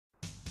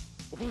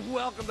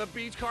Welcome to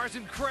Beach Car's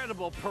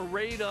incredible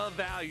parade of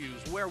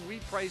values, where we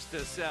price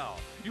to sell.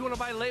 You want to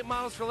buy late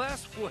models for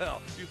less?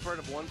 Well, you've heard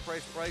of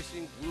one-price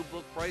pricing, blue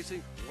book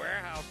pricing,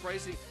 warehouse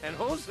pricing, and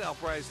wholesale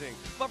pricing.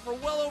 But for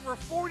well over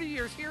 40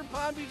 years here in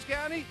Palm Beach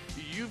County,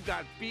 you've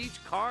got Beach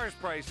Car's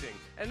pricing.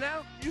 And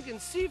now you can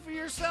see for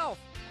yourself.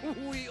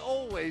 We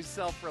always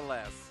sell for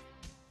less.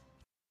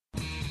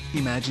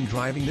 Imagine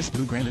driving this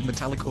Blue Granite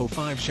Metallic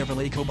 '05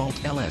 Chevrolet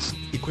Cobalt LS,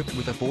 equipped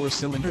with a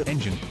 4-cylinder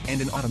engine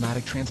and an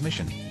automatic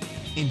transmission.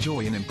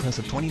 Enjoy an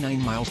impressive 29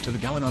 miles to the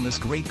gallon on this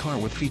great car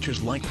with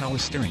features like power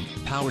steering,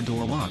 power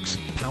door locks,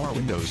 power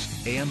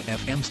windows,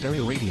 AM/FM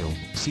stereo radio,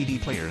 CD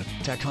player,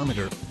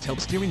 tachometer,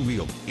 tilt steering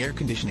wheel, air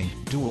conditioning,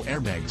 dual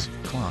airbags,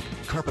 clock,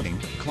 carpeting,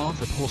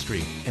 cloth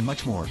upholstery, and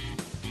much more.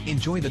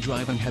 Enjoy the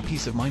drive and have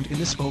peace of mind in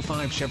this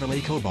 '05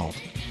 Chevrolet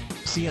Cobalt.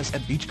 See us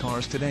at Beach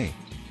Cars today.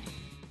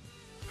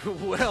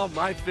 Well,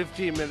 my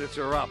 15 minutes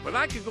are up, but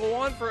I could go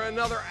on for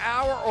another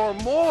hour or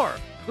more.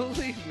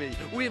 Believe me,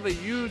 we have a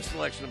huge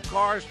selection of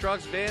cars,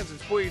 trucks, vans, and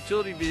sport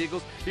utility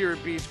vehicles here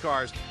at Beach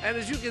Cars. And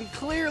as you can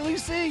clearly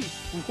see,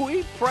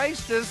 we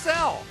price to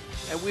sell.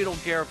 And we don't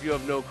care if you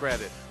have no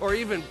credit or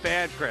even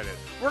bad credit.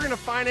 We're going to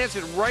finance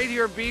it right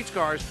here at Beach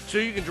Cars so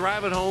you can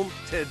drive it home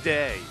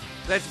today.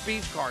 That's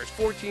Beach Cars,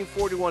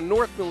 1441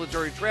 North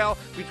Military Trail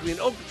between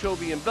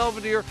Okeechobee and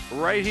Belvedere,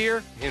 right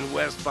here in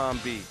West Palm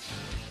Beach.